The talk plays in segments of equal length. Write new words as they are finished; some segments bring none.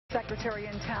Secretary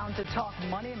in town to talk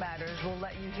money matters. We'll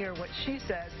let you hear what she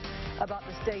says about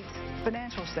the state's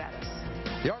financial status.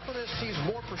 The Arclist sees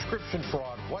more prescription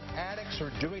fraud, what addicts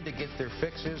are doing to get their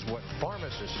fixes, what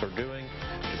pharmacists are doing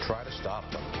to try to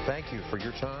stop them. Thank you for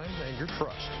your time and your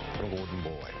trust in Lord and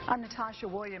Boy. I'm Natasha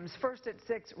Williams. First at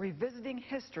 6, revisiting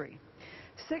history.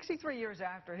 63 years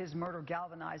after his murder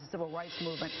galvanized the civil rights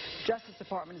movement, Justice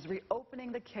Department is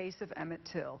reopening the case of Emmett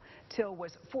Till. Till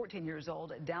was 14 years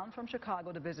old, down from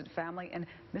Chicago to visit family in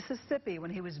Mississippi when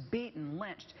he was beaten,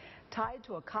 lynched, tied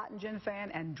to a cotton gin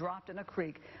fan and dropped in a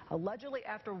creek, allegedly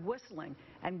after whistling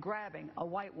and grabbing a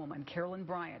white woman, Carolyn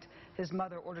Bryant. His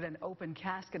mother ordered an open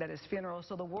casket at his funeral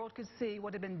so the world could see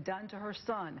what had been done to her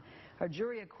son. A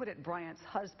jury acquitted Bryant's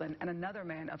husband and another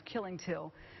man of killing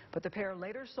Till, but the pair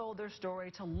later sold their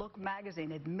story to Look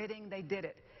magazine, admitting they did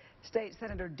it. State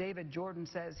Senator David Jordan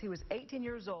says he was 18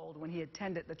 years old when he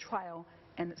attended the trial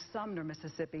in Sumner,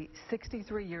 Mississippi,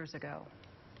 63 years ago.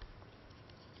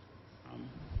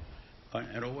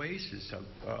 An oasis,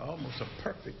 almost a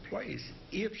perfect place,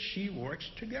 if she works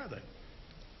together.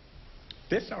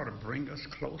 This ought to bring us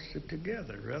closer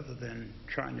together rather than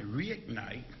trying to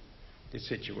reignite the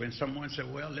situation. Someone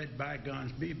said, well, let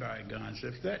bygones be bygones.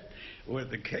 If that were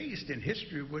the case, then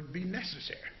history would be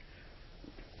necessary.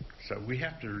 So we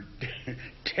have to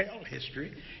tell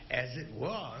history as it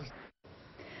was.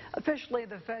 Officially,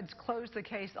 the feds closed the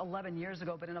case 11 years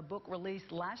ago, but in a book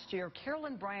released last year,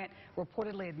 Carolyn Bryant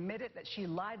reportedly admitted that she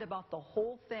lied about the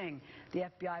whole thing. The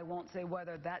FBI won't say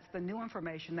whether that's the new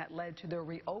information that led to their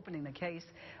reopening the case.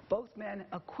 Both men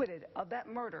acquitted of that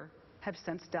murder have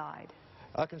since died.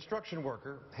 A construction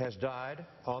worker has died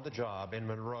on the job in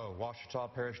Monroe. Ouachita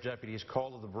Parish deputies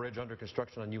called to the bridge under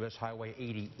construction on U.S. Highway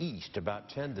 80 East about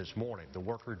 10 this morning. The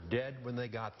worker dead when they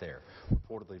got there.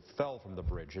 Reportedly fell from the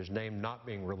bridge. His name not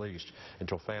being released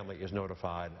until family is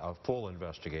notified. A full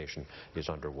investigation is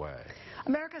underway.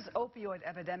 America's opioid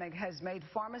epidemic has made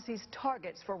pharmacies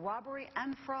targets for robbery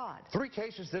and fraud. 3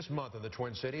 cases this month in the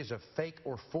Twin Cities of fake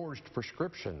or forged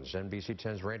prescriptions. NBC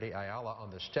 10's Randy Ayala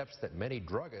on the steps that many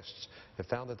druggists have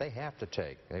found that they have to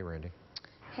take. Hey, Randy.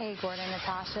 Hey, Gordon,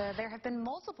 Natasha. There have been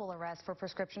multiple arrests for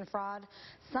prescription fraud,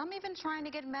 some even trying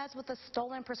to get meds with a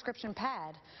stolen prescription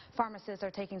pad. Pharmacists are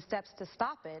taking steps to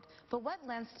stop it, but what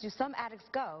lengths do some addicts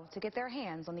go to get their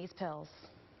hands on these pills?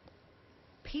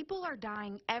 People are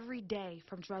dying every day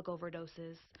from drug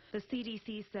overdoses. The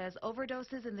CDC says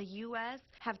overdoses in the U.S.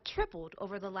 have tripled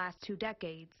over the last 2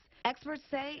 decades. Experts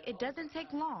say it doesn't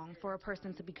take long for a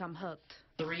person to become hooked.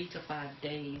 3 to 5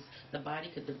 days, the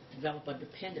body could develop a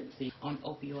dependency on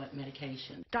opioid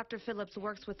medication. Dr. Phillips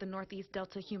works with the Northeast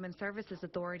Delta Human Services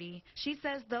Authority. She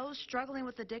says those struggling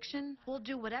with addiction will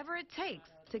do whatever it takes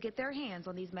to get their hands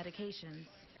on these medications.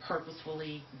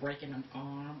 Purposefully breaking an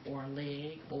arm or a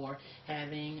leg or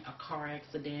having a car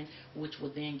accident, which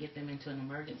will then get them into an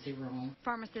emergency room.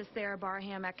 Pharmacist Sarah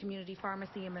Barham at Community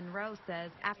Pharmacy in Monroe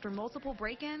says after multiple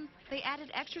break-ins, they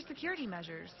added extra security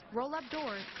measures. Roll-up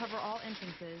doors cover all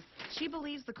entrances. She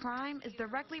believes the crime is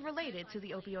directly related to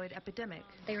the opioid epidemic.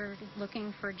 They were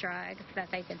looking for drugs that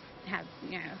they could have,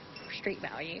 street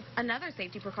value. Another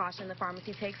safety precaution the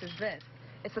pharmacy takes is this.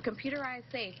 It's a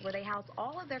computerized safe where they house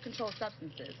all of their controlled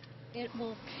substances. It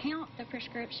will count the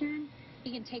prescription.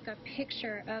 You can take a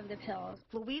picture of the pills.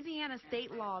 Louisiana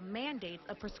state law mandates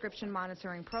a prescription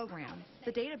monitoring program.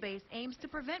 The database aims to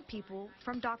prevent people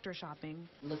from doctor shopping.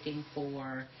 Looking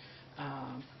for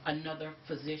another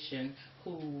physician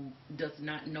who does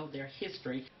not know their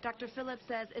history. Dr. Phillips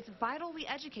says it's vital we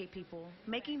educate people,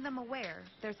 making them aware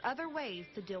there's other ways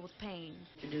to deal with pain.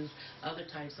 Introduce other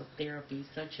types of therapy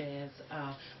such as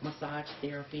massage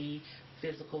therapy,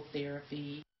 physical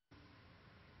therapy.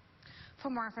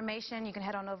 For more information, you can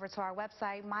head on over to our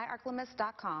website,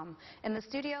 myarclist.com. In the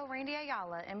studio, Randy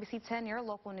Ayala, NBC 10, your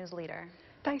local news leader.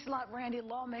 Thanks a lot, Randy.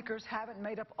 Lawmakers haven't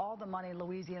made up all the money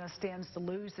Louisiana stands to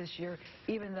lose this year,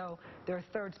 even though their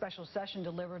 3rd special session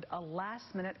delivered a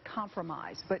last-minute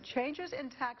compromise. But changes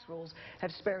in tax rules have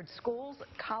spared schools,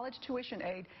 college tuition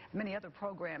aid, and many other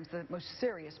programs the most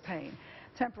serious pain.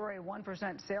 Temporary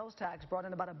 1% sales tax brought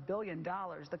in about $1 billion.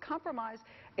 The compromise,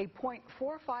 a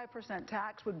 0.45%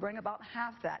 tax, would bring about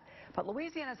half that. But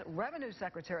Louisiana's Revenue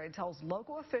Secretary tells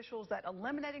local officials that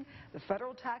eliminating the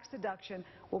federal tax deduction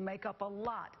will make up a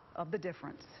lot of the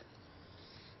difference.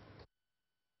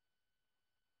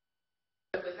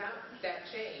 Without that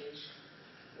change,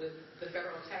 with the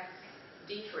federal tax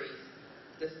decrease,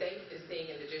 the state is seeing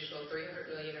an additional $300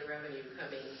 million in revenue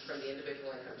coming from the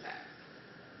individual income tax.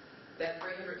 That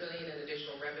 $300 million in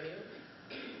additional revenue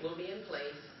will be in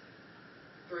place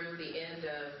through the end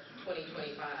of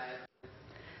 2025.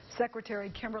 Secretary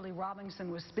Kimberly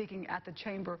Robinson was speaking at the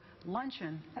Chamber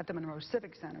luncheon at the Monroe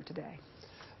Civic Center today.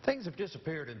 Things have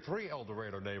disappeared in 3 El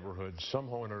Dorado neighborhoods. Some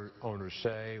owners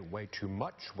say way too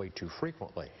much, way too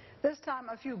frequently. This time,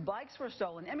 a few bikes were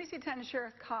stolen. NBC 10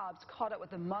 Sheriff Cobbs caught up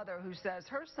with a mother who says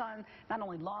her son not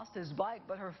only lost his bike,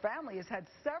 but her family has had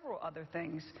several other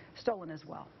things stolen as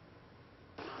well.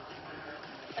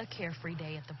 A carefree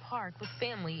day at the park with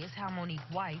family is how Monique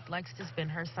White likes to spend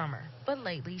her summer. But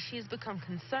lately, she has become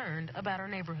concerned about her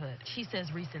neighborhood. She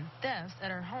says recent thefts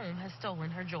at her home has stolen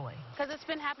her joy. Because it's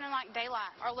been happening like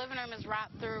daylight. Our living room is right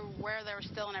through where they were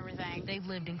stealing everything. They've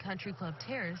lived in Country Club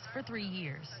Terrace for 3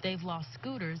 years. They've lost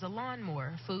scooters, a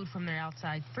lawnmower, food from their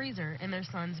outside freezer, and their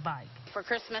son's bike. For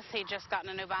Christmas, he'd just gotten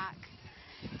a new bike.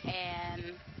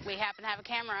 And we happened to have a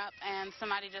camera up, and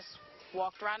somebody just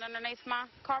walked right underneath my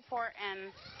carport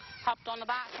and hopped on the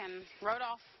bike and rode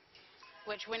off,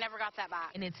 which we never got that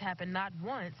bike. And it's happened not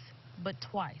once, but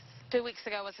twice. 2 weeks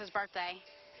ago was his birthday,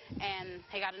 and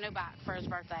he got a new bike for his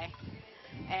birthday.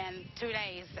 And 2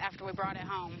 days after we brought it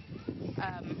home,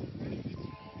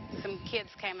 some kids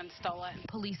came and stole it.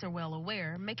 Police are well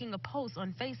aware, making a post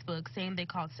on Facebook saying they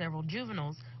caught several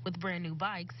juveniles with brand new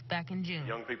bikes back in June.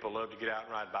 Young people love to get out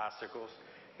and ride bicycles.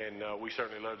 And we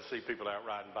certainly love to see people out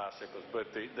riding bicycles, but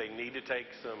they need to take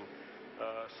some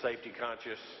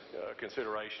safety-conscious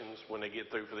considerations when they get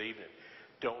through for the evening.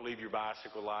 Don't leave your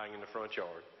bicycle lying in the front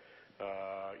yard.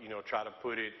 Try to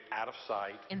put it out of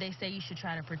sight. And they say you should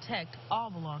try to protect all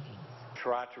belongings.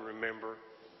 Try to remember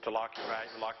to lock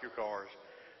your cars.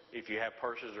 If you have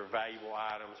purses or valuable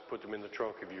items, put them in the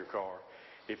trunk of your car.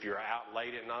 If you're out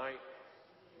late at night,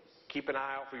 keep an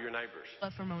eye out for your neighbors.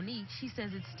 But for Monique, she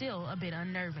says it's still a bit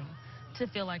unnerving to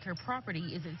feel like her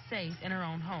property isn't safe in her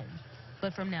own home.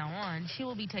 But from now on, she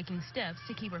will be taking steps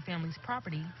to keep her family's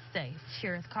property safe.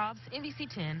 Sheriff Cobbs,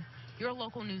 NBC 10, your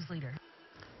local news leader.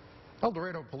 El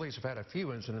Dorado police have had a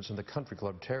few incidents in the Country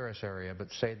Club Terrace area,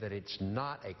 but say that it's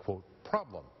not a, quote,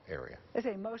 problem area. They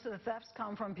say most of the thefts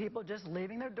come from people just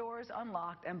leaving their doors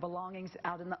unlocked and belongings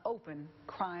out in the open.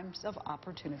 Crimes of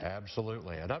opportunity.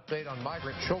 Absolutely. An update on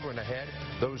migrant children ahead,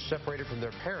 those separated from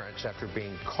their parents after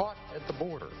being caught at the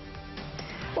border.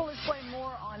 We'll explain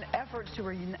more on efforts to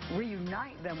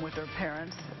reunite them with their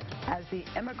parents as the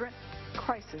immigrant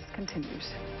crisis continues.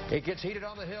 It gets heated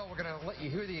on the Hill. We're going to let you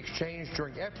hear the exchange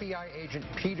during FBI agent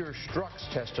Peter Strzok's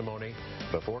testimony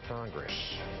before Congress.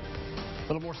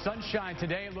 A little more sunshine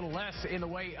today, a little less in the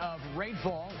way of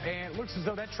rainfall, and it looks as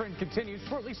though that trend continues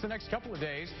for at least the next couple of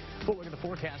days. Full look at the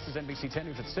forecast as NBC 10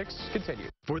 News at 6 continues.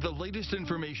 For the latest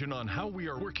information on how we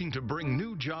are working to bring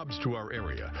new jobs to our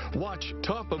area, watch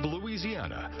Top of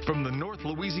Louisiana from the North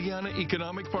Louisiana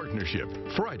Economic Partnership,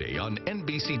 Friday on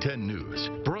NBC 10 News.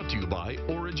 Brought to you by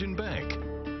Origin Bank.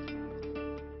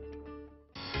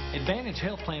 Advantage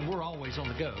Health Plan, we're always on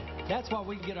the go. That's why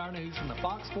we get our news from the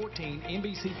Fox 14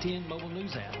 NBC 10 mobile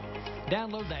news app.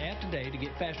 Download the app today to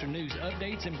get faster news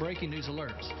updates and breaking news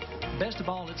alerts. Best of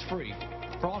all, it's free.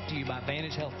 Brought to you by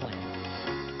Advantage Health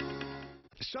Plan.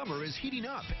 Summer is heating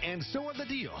up, and so are the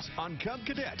deals on Cub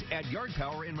Cadet at Yard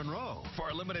Power in Monroe. For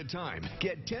a limited time,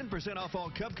 get 10% off all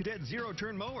Cub Cadet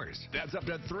zero-turn mowers. That's up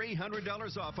to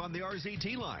 $300 off on the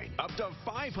RZT line, up to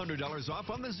 $500 off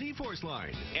on the Z-Force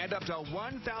line, and up to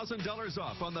 $1,000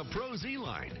 off on the Pro Z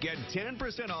line. Get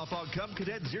 10% off all Cub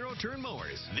Cadet zero-turn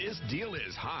mowers. This deal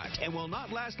is hot and will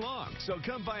not last long, so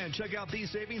come by and check out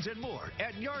these savings and more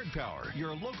at Yard Power,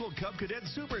 your local Cub Cadet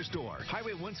superstore,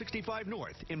 Highway 165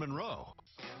 North in Monroe.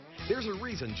 There's a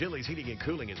reason Jilly's Heating and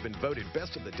Cooling has been voted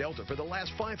best of the Delta for the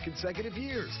last 5 consecutive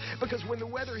years. Because when the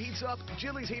weather heats up,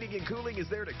 Jilly's Heating and Cooling is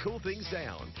there to cool things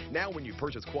down. Now when you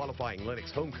purchase qualifying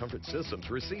Lennox home comfort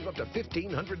systems, receive up to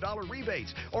 $1,500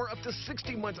 rebates or up to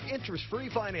 60 months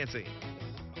interest-free financing.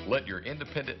 Let your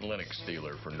independent Lennox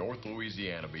dealer for North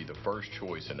Louisiana be the first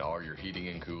choice in all your heating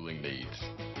and cooling needs.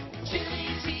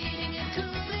 Jilly's Heating and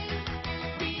Cooling.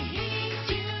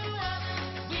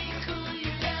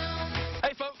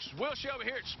 Will Shelby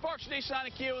here at Sparks Nissan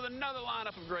and Kia with another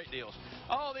lineup of great deals.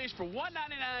 All these for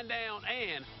 $199 down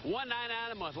and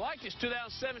 $199 a month. Like this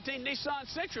 2017 Nissan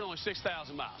Sentra, only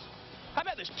 6,000 miles. How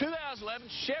about this 2011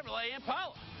 Chevrolet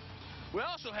Impala? We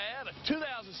also have a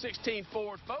 2016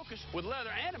 Ford Focus with leather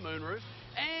and a moonroof,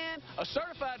 and a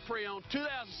certified pre-owned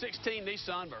 2016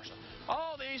 Nissan Versa.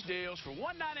 All these deals for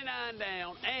 $199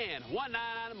 down and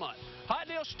 $199 a month. Hot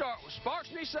deals start with Sparks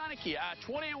Nissan and Kia,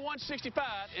 I-20 and 165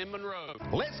 in Monroe.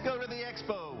 Let's go to the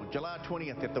Expo, July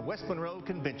 20th at the West Monroe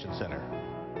Convention Center.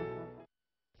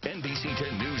 NBC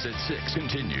 10 News at 6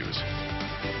 continues.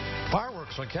 Fireworks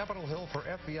next. On Capitol Hill for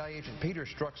FBI agent Peter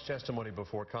Strzok's testimony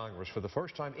before Congress. For the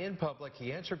first time in public,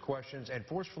 he answered questions and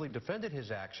forcefully defended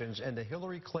his actions in the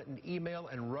Hillary Clinton email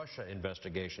and Russia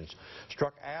investigations.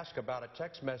 Strzok asked about a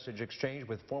text message exchange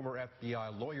with former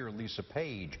FBI lawyer Lisa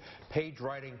Page. Page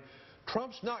writing,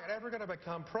 "Trump's not ever going to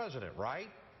become president, right?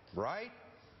 Right?"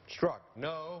 Strzok,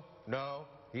 no,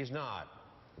 he's not.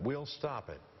 We'll stop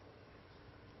it.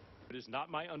 It is not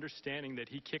my understanding that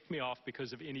he kicked me off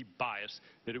because of any bias,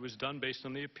 that it was done based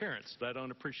on the appearance. I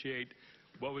don't appreciate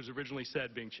what was originally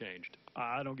said being changed.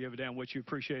 I don't give a damn what you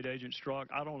appreciate, Agent Strzok.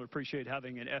 I don't appreciate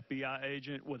having an FBI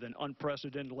agent with an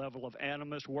unprecedented level of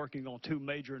animus working on 2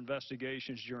 major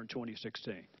investigations during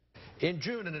 2016. In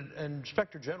June, an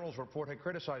Inspector General's report had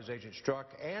criticized Agent Strzok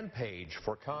and Page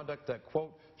for conduct that,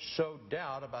 quote, sowed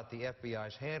doubt about the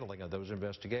FBI's handling of those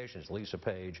investigations. Lisa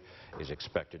Page is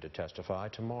expected to testify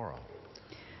tomorrow.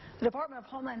 The Department of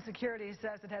Homeland Security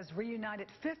says it has reunited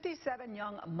 57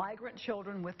 young migrant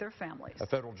children with their families. A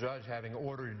federal judge having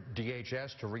ordered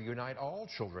DHS to reunite all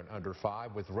children under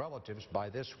 5 with relatives by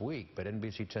this week. But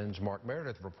NBC 10's Mark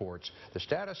Meredith reports the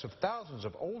status of thousands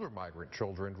of older migrant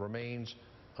children remains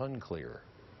unclear.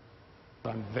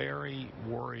 I'm very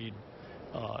worried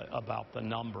about the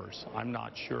numbers. I'm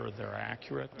not sure they're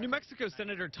accurate. New Mexico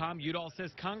Senator Tom Udall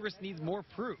says Congress needs more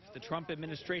proof the Trump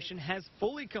administration has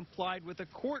fully complied with a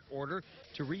court order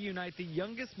to reunite the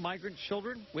youngest migrant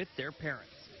children with their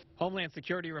parents. Homeland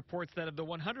Security reports that of the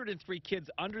 103 kids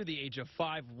under the age of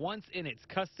 5 once in its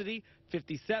custody,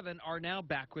 57 are now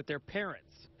back with their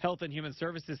parents. Health and Human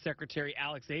Services Secretary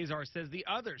Alex Azar says the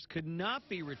others could not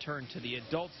be returned to the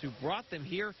adults who brought them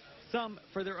here, some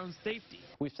for their own safety.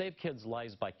 We've saved kids'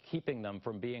 lives by keeping them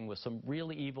from being with some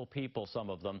really evil people, some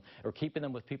of them, or keeping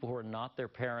them with people who are not their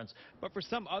parents. But for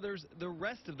some others, the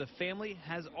rest of the family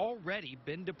has already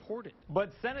been deported. But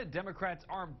Senate Democrats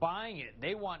aren't buying it.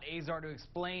 They want Azar to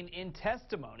explain in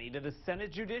testimony to the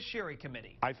Senate Judiciary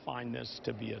Committee. I find this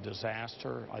to be a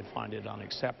disaster. I find it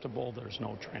unacceptable. There's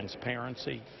no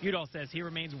transparency. Udall says he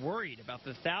remains worried about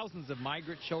the thousands of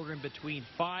migrant children between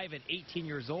 5 and 18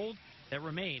 years old that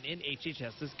remain in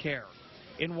HHS's care.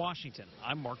 In Washington,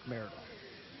 I'm Mark Meredith.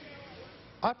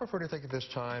 I prefer to think of this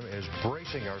time as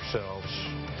bracing ourselves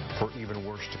for even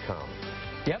worse to come.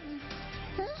 Yep.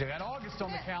 So you got August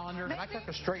on the calendar. I kept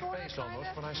a straight face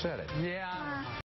almost when I said it. Yeah.